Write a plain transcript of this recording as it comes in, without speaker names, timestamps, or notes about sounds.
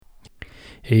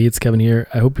Hey, it's Kevin here.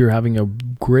 I hope you're having a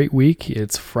great week.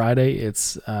 It's Friday.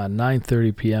 It's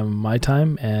 9:30 p.m. my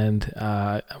time, and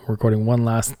I'm recording one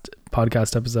last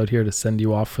podcast episode here to send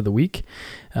you off for the week.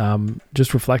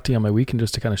 Just reflecting on my week and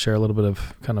just to kind of share a little bit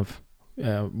of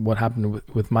what happened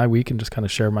with my week and just kind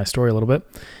of share my story a little bit.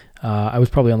 I was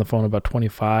probably on the phone about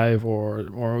 25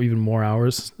 or even more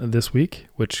hours this week,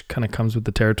 which kind of comes with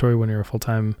the territory when you're a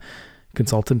full-time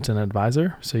consultant and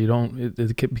advisor. So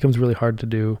it becomes really hard to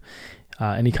do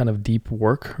any kind of deep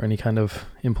work or any kind of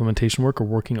implementation work or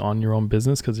working on your own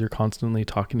business because you're constantly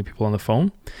talking to people on the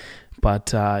phone.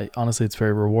 But honestly, it's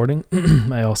very rewarding.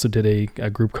 I also did a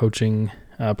group coaching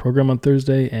program on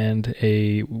Thursday and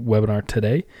a webinar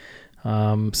today.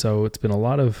 So it's been a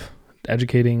lot of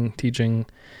educating, teaching,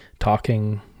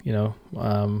 talking,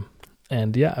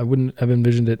 and yeah, I wouldn't have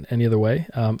envisioned it any other way.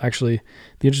 Actually,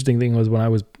 the interesting thing was when I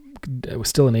was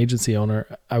still an agency owner,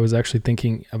 I was actually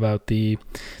thinking about the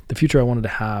future I wanted to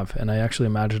have. And I actually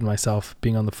imagined myself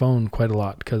being on the phone quite a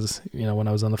lot because, when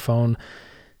I was on the phone,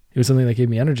 it was something that gave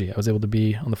me energy. I was able to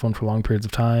be on the phone for long periods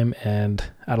of time and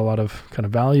add a lot of kind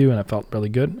of value, and I felt really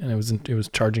good, and it was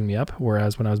charging me up.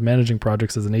 Whereas when I was managing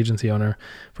projects as an agency owner,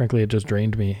 frankly, it just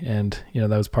drained me. And, that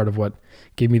was part of what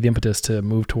gave me the impetus to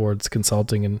move towards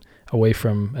consulting and away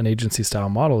from an agency style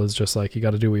model. Is just like, you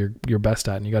got to do what you're best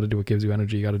at, and you got to do what gives you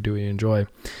energy. You got to do what you enjoy.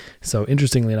 So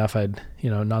interestingly enough,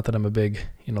 not that I'm a big,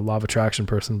 law of attraction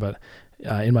person, but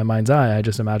in my mind's eye, I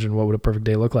just imagined what would a perfect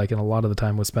day look like. And a lot of the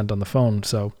time was spent on the phone.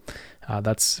 So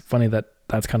that's funny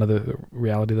that's kind of the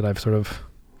reality that I've sort of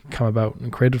come about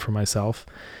and created for myself.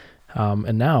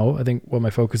 And now I think what my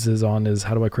focus is on is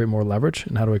how do I create more leverage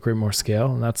and how do I create more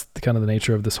scale? And that's kind of the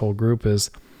nature of this whole group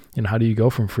is, how do you go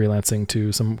from freelancing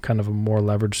to some kind of a more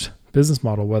leveraged business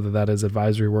model, whether that is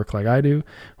advisory work like I do,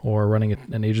 or running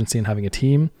an agency and having a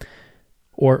team,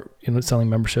 or, selling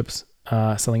memberships,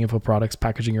 selling info products,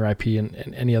 packaging your IP,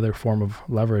 and any other form of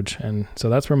leverage. And so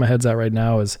that's where my head's at right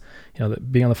now is,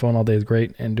 being on the phone all day is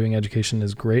great and doing education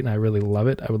is great. And I really love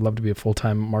it. I would love to be a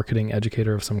full-time marketing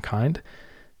educator of some kind.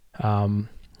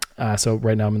 So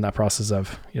right now I'm in that process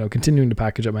of, continuing to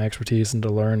package up my expertise and to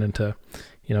learn and to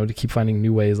keep finding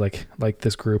new ways like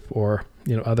this group or,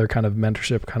 other kind of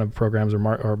mentorship kind of programs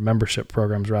or membership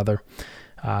programs rather,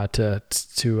 to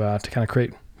kind of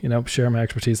create, share my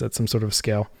expertise at some sort of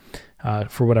scale.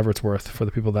 For whatever it's worth for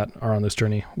the people that are on this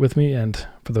journey with me and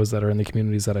for those that are in the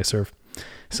communities that I serve.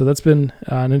 So that's been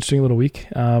an interesting little week.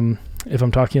 If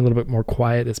I'm talking a little bit more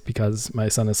quiet, it's because my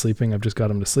son is sleeping. I've just got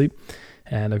him to sleep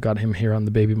and I've got him here on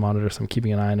the baby monitor. So I'm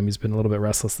keeping an eye on him. He's been a little bit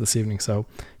restless this evening. So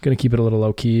I'm going to keep it a little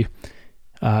low key.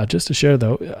 Just to share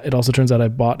though, it also turns out I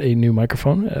bought a new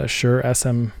microphone, a Shure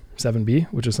SM7B,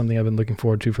 which is something I've been looking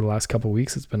forward to for the last couple of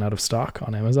weeks. It's been out of stock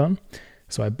on Amazon.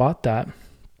 So I bought that.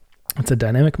 It's a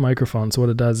dynamic microphone. So what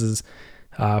it does is,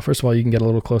 first of all, you can get a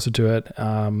little closer to it,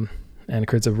 and it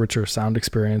creates a richer sound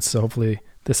experience. So hopefully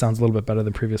this sounds a little bit better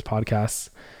than previous podcasts.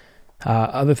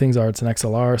 Other things are it's an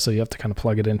XLR, so you have to kind of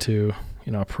plug it into,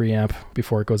 a preamp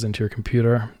before it goes into your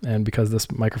computer. And because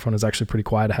this microphone is actually pretty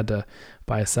quiet, I had to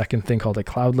buy a second thing called a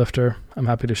cloud lifter. I'm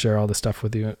happy to share all this stuff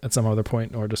with you at some other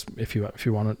point, or just if you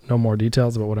want to know more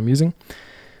details about what I'm using.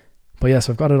 But yeah,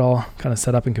 so I've got it all kind of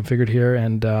set up and configured here.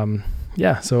 And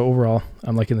so overall,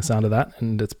 I'm liking the sound of that,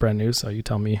 and it's brand new. So you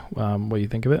tell me what you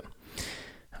think of it.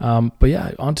 But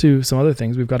yeah, on to some other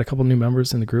things. We've got a couple new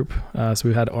members in the group. So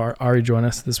we had Ari join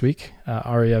us this week.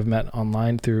 Ari I've met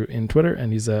online in Twitter,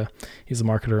 and he's a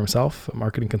marketer himself, a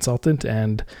marketing consultant,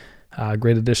 and a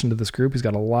great addition to this group. He's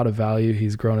got a lot of value.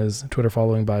 He's grown his Twitter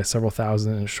following by several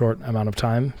thousand in a short amount of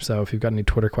time. So if you've got any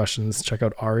Twitter questions, check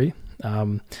out Ari.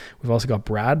 We've also got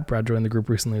Brad. Brad joined the group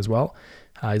recently as well.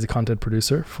 He's a content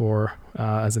producer for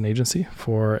as an agency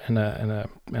and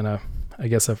I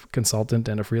guess a consultant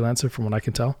and a freelancer from what I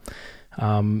can tell.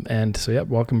 And so yeah,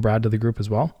 welcome Brad to the group as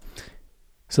well.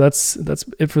 So that's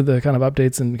it for the kind of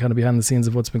updates and kind of behind the scenes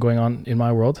of what's been going on in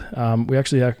my world. We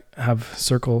actually have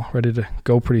Circle ready to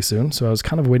go pretty soon. So I was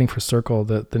kind of waiting for Circle,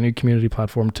 the new community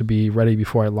platform, to be ready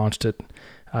before I launched it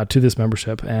to this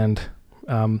membership. And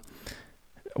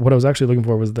what I was actually looking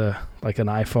for was an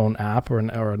iPhone app or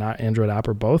an Android app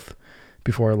or both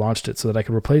before I launched it, so that I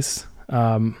could replace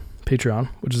Patreon,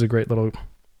 which is a great little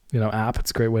app.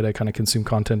 It's a great way to kind of consume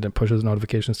content and pushes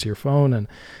notifications to your phone,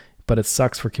 but it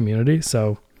sucks for community.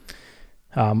 So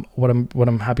what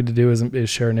I'm happy to do is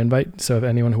share an invite. So if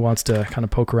anyone who wants to kind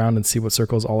of poke around and see what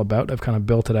Circle is all about, I've kind of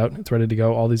built it out. It's ready to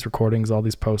go. All these recordings, all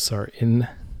these posts are in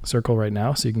Circle right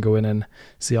now, so you can go in and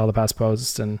see all the past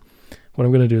posts. And what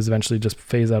I'm going to do is eventually just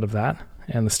phase out of that.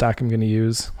 And the stack I'm going to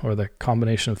use, or the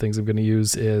combination of things I'm going to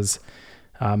use, is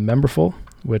Memberful,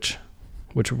 which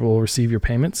will receive your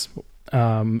payments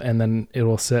And then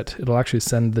it'll actually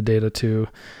send the data to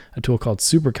a tool called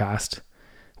Supercast,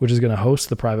 which is going to host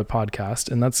the private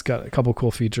podcast. And that's got a couple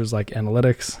cool features like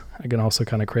analytics. I can also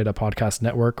kind of create a podcast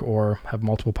network or have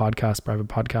multiple podcasts, private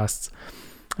podcasts.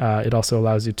 It also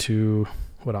allows you to,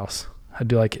 what else? I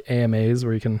do like AMAs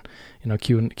where you can,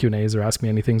 Q&As or ask me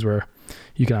any things where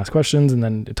you can ask questions, and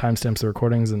then it timestamps the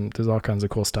recordings, and there's all kinds of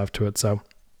cool stuff to it. So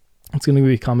it's going to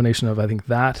be a combination of, I think,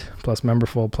 that plus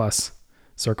Memberful plus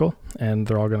Circle, and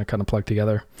they're all going to kind of plug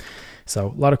together. So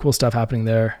a lot of cool stuff happening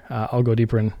there. I'll go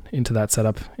deeper into that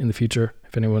setup in the future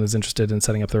if anyone is interested in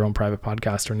setting up their own private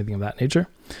podcast or anything of that nature,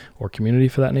 or community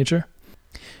for that nature.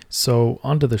 So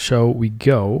onto the show we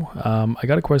go. I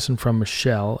got a question from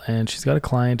Michelle, and she's got a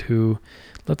client who,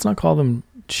 let's not call them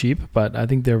cheap, but I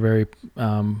think they're very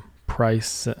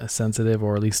price sensitive,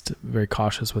 or at least very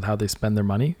cautious with how they spend their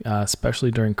money,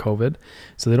 especially during COVID.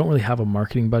 So they don't really have a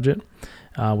marketing budget,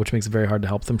 which makes it very hard to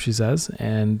help them, she says.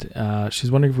 And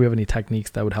she's wondering if we have any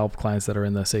techniques that would help clients that are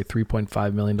in the, say,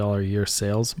 $3.5 million a year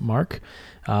sales mark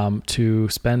to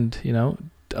spend,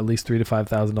 at least $3,000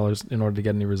 to $5,000 in order to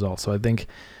get any results. So I think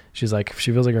she's like,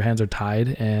 she feels like her hands are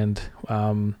tied, and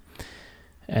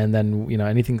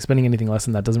then, spending anything less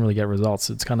than that doesn't really get results.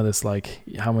 It's kind of this like,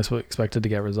 how am I expected to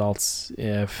get results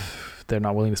if they're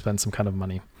not willing to spend some kind of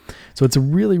money? So it's a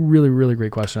really, really, really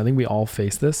great question. I think we all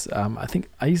face this. I think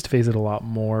I used to face it a lot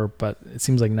more, but it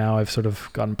seems like now I've sort of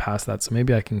gotten past that. So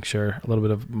maybe I can share a little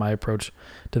bit of my approach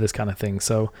to this kind of thing.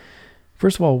 So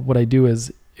first of all, what I do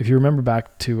is, if you remember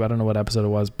back to, I don't know what episode it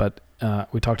was, but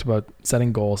we talked about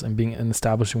setting goals and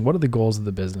establishing what are the goals of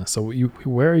the business. So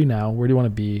where are you now? Where do you want to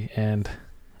be? And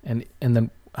then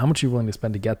how much are you willing to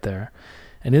spend to get there?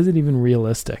 And is it even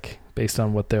realistic based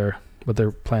on what their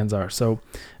plans are? So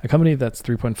a company that's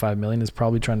 3.5 million is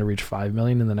probably trying to reach 5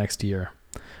 million in the next year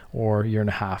or year and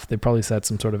a half. They probably set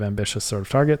some sort of ambitious sort of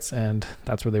targets, and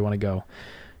that's where they want to go.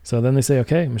 So then they say,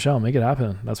 okay, Michelle, make it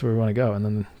happen. That's where we want to go.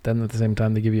 And then at the same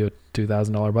time, they give you a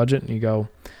 $2,000 budget, and you go,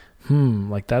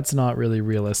 like that's not really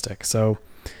realistic. So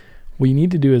what you need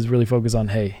to do is really focus on,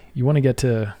 hey, you want to get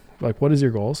to, like, what is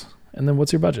your goals? And then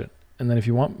what's your budget? And then if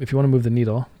you want to move the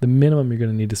needle, the minimum you're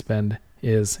going to need to spend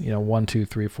is, 1, 2,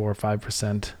 3, 4,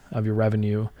 5% of your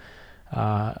revenue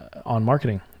on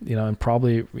marketing, and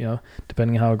probably,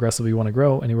 depending on how aggressively you want to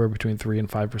grow, anywhere between 3 and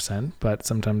 5%, but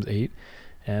sometimes 8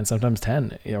 and sometimes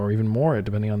 10, or even more,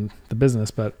 depending on the business.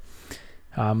 But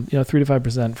 3 to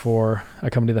 5% for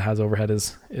a company that has overhead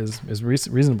is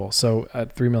reasonable. So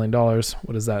at $3 million,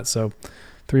 what is that? So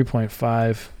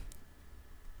 $3.5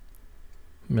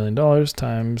 million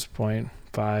times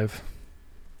 0.5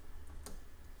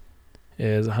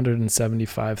 is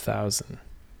 175,000.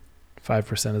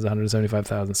 5% is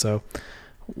 175,000. So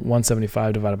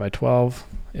 175 divided by 12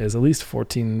 is at least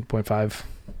 14.5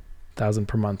 thousand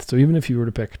per month. So even if you were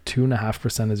to pick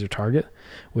 2.5% as your target,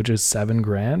 which is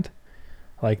 $7,000,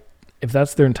 like if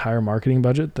that's their entire marketing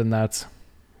budget, then that's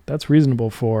reasonable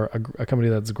for a company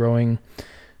that's growing,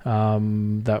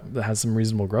 that has some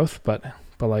reasonable growth. But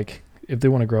like if they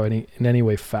want to grow in any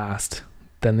way fast,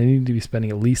 then they need to be spending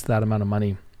at least that amount of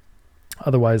money.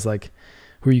 Otherwise, like,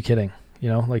 who are you kidding?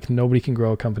 Like nobody can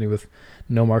grow a company with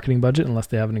no marketing budget unless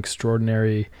they have an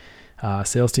extraordinary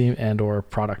sales team and or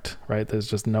product, right? There's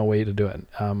just no way to do it,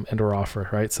 and or offer,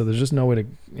 right? So there's just no way to,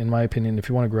 in my opinion, if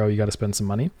you want to grow, you got to spend some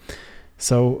money.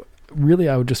 So really,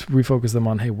 I would just refocus them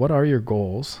on, hey, what are your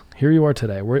goals? Here you are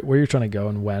today, where you're trying to go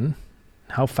and when,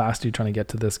 how fast are you trying to get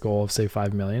to this goal of say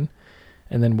 5 million?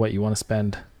 And then what, you want to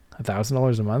spend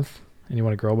 $1,000 a month and you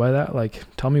want to grow by that? Like,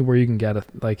 tell me where you can get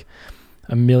 $1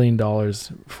 million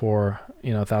for,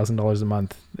 $1,000 a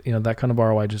month. That kind of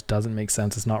ROI just doesn't make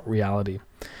sense. It's not reality.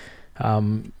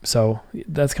 So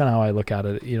that's kind of how I look at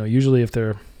it. Usually if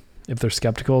they're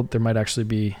skeptical, there might actually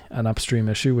be an upstream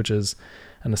issue, which is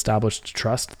an established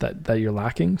trust that you're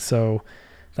lacking. So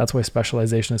that's why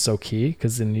specialization is so key,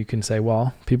 because then you can say,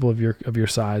 well, people of your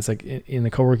size, like in the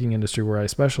co-working industry where I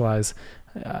specialize,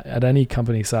 at any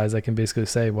company size, I can basically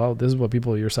say, well, this is what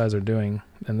people your size are doing,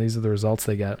 and these are the results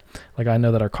they get. Like, I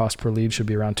know that our cost per lead should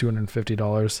be around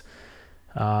 $250,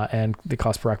 and the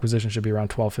cost per acquisition should be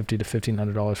around $1,250 to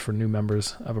 $1,500 for new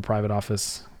members of a private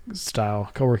office style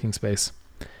co-working space.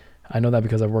 I know that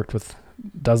because I've worked with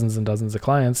dozens and dozens of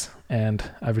clients, and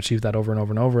I've achieved that over and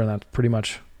over and over, and that's pretty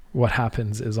much what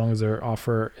happens as long as their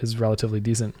offer is relatively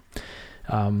decent.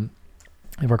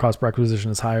 If our cost per acquisition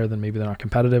is higher, then maybe they're not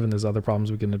competitive, and there's other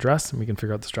problems we can address, and we can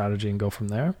figure out the strategy and go from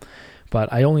there. But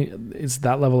it's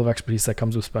that level of expertise that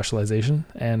comes with specialization.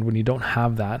 And when you don't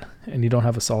have that, and you don't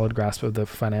have a solid grasp of the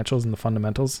financials and the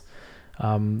fundamentals,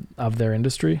 of their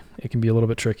industry, it can be a little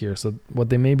bit trickier. So what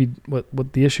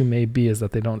the issue may be is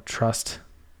that they don't trust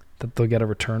that they'll get a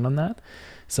return on that.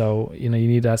 So, you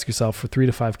need to ask yourself, for 3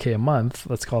 to 5K a month,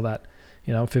 let's call that,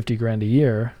 50 grand a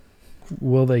year,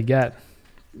 will they get,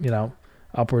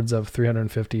 upwards of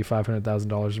 $350,000,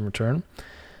 $500,000 in return,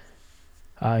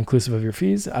 inclusive of your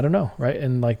fees? I don't know, right?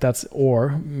 And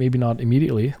or maybe not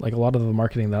immediately. Like a lot of the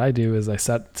marketing that I do is I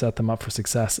set them up for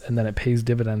success, and then it pays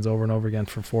dividends over and over again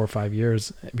for 4 or 5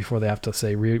 years before they have to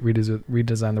say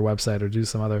redesign their website or do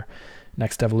some other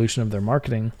next evolution of their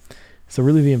marketing. So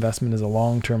really the investment is a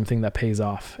long-term thing that pays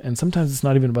off. And sometimes it's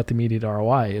not even about the immediate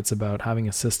ROI. It's about having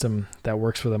a system that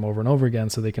works for them over and over again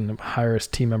so they can hire a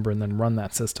team member and then run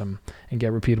that system and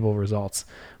get repeatable results.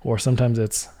 Or sometimes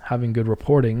it's having good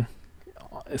reporting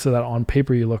so that on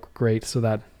paper you look great, so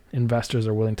that investors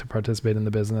are willing to participate in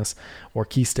the business, or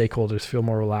key stakeholders feel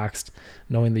more relaxed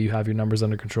knowing that you have your numbers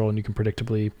under control and you can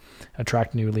predictably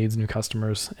attract new leads, new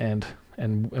customers, and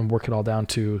work it all down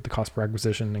to the cost per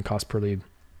acquisition and cost per lead.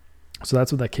 So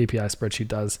that's what that KPI spreadsheet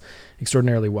does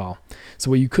extraordinarily well. So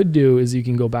what you could do is you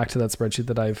can go back to that spreadsheet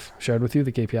that I've shared with you,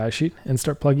 the KPI sheet, and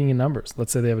start plugging in numbers.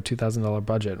 Let's say they have a $2,000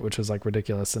 budget, which is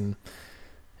ridiculous. And,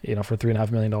 for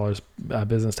 $3.5 million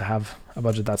business to have a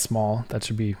budget that small, that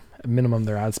should be a minimum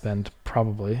their ad spend,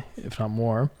 probably, if not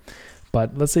more.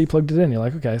 But let's say you plugged it in. You're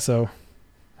like, okay, so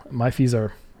my fees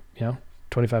are,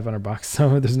 $2,500.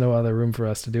 So there's no other room for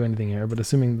us to do anything here. But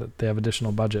assuming that they have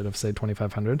additional budget of say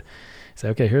 $2,500, say,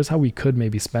 okay, here's how we could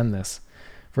maybe spend this.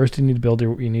 First, you need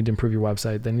to you need to improve your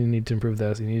website. Then you need to improve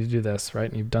this. You need to do this, right?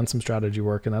 And you've done some strategy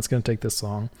work, and that's going to take this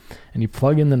long. And you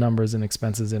plug in the numbers and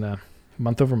expenses in a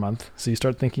month over month. So you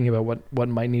start thinking about what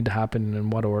might need to happen and in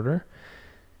what order.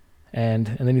 And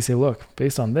then you say, look,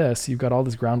 based on this, you've got all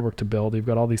this groundwork to build. You've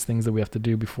got all these things that we have to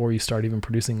do before you start even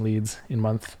producing leads in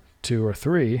month 2 or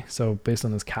 3. So based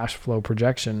on this cash flow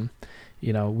projection,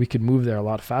 we could move there a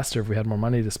lot faster if we had more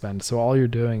money to spend. So all you're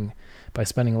doing by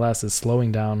spending less is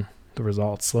slowing down the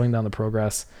results, slowing down the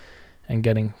progress, and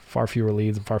getting far fewer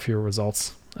leads and far fewer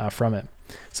results from it.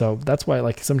 So that's why,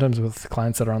 sometimes with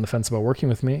clients that are on the fence about working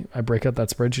with me, I break out that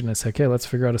spreadsheet and I say, okay, let's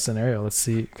figure out a scenario. Let's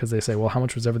see, because they say, well, how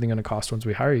much was everything going to cost once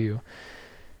we hire you?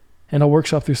 And I'll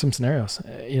workshop through some scenarios,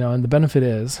 and the benefit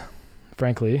is,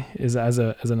 frankly, is as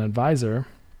an advisor,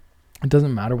 it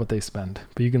doesn't matter what they spend,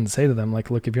 but you can say to them,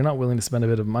 look, if you're not willing to spend a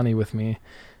bit of money with me,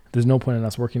 there's no point in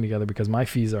us working together, because my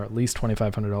fees are at least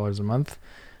 $2,500 a month,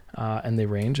 and they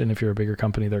range. And if you're a bigger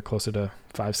company, they're closer to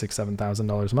 $5,000, $6,000,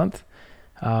 $7,000 a month.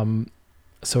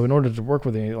 So in order to work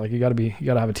with you, you got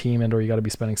to have a team, or you got to be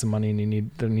spending some money,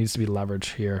 and there needs to be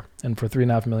leverage here. And for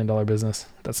 $3.5 million business,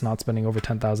 that's not spending over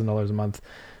 $10,000 a month.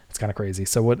 It's kind of crazy.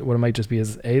 So what it might just be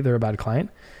is A, they're a bad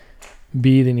client.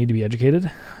 B, they need to be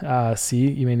educated. C,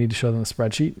 you may need to show them the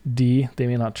spreadsheet. D, they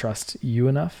may not trust you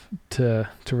enough to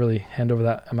really hand over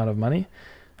that amount of money.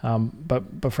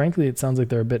 But frankly, it sounds like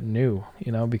they're a bit new,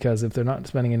 because if they're not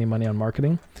spending any money on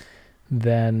marketing,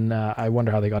 then I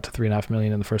wonder how they got to $3.5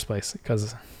 million in the first place,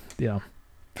 because $3,000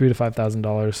 to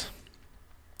 $5,000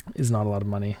 is not a lot of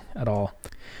money at all.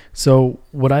 So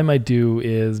what I might do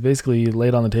is basically lay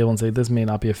it on the table and say, this may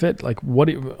not be a fit.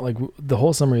 The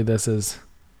whole summary of this is,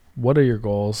 what are your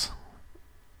goals?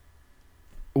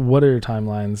 What are your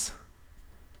timelines?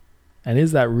 And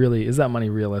is that money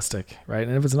realistic, right?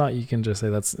 And if it's not, you can just say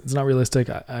it's not realistic.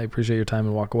 I appreciate your time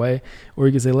and walk away. Or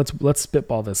you can say, let's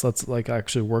spitball this. Let's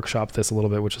actually workshop this a little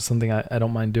bit, which is something I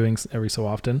don't mind doing every so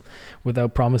often,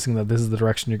 without promising that this is the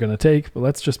direction you're going to take. But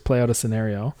let's just play out a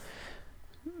scenario.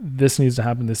 This needs to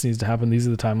happen. This needs to happen. These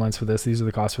are the timelines for this. These are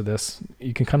the costs for this.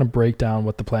 You can kind of break down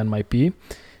what the plan might be,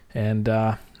 and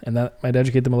that might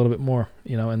educate them a little bit more,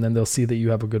 and then they'll see that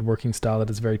you have a good working style that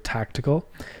is very tactical.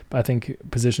 But I think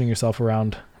positioning yourself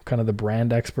around kind of the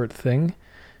brand expert thing,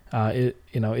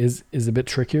 is a bit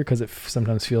trickier, because it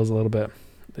sometimes feels a little bit,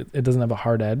 it doesn't have a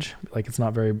hard edge. It's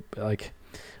not very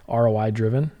ROI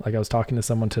driven. I was talking to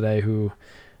someone today who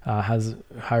has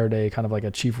hired a kind of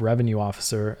a chief revenue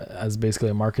officer as basically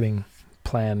a marketing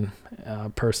plan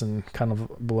person, kind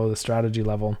of below the strategy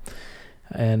level.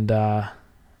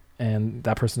 And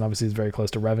that person obviously is very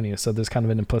close to revenue. So there's kind of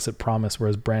an implicit promise,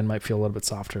 whereas brand might feel a little bit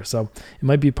softer. So it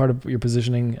might be part of your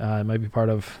positioning. It might be part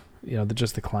of,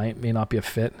 just the client may not be a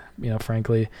fit.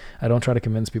 Frankly, I don't try to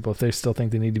convince people. If they still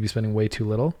think they need to be spending way too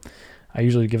little, I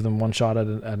usually give them one shot at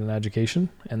an education.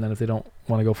 And then if they don't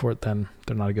want to go for it, then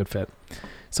they're not a good fit.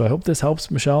 So I hope this helps,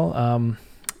 Michelle.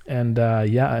 This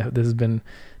has been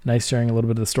nice sharing a little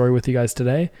bit of the story with you guys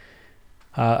today.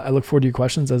 I look forward to your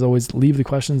questions. As always, leave the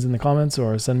questions in the comments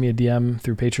or send me a DM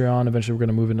through Patreon. Eventually, we're going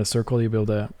to move into a circle. You'll be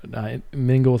able to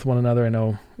mingle with one another. I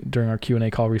know during our Q&A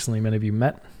call recently, many of you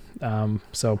met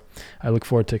So I look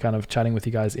forward to kind of chatting with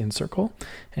you guys in circle,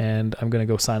 and I'm going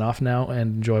to go sign off now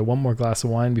and enjoy one more glass of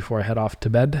wine before I head off to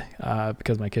bed,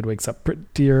 because my kid wakes up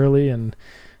pretty early, and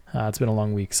it's been a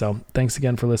long week. So thanks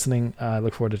again for listening. I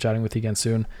look forward to chatting with you again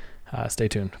soon. Stay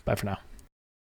tuned. Bye for now.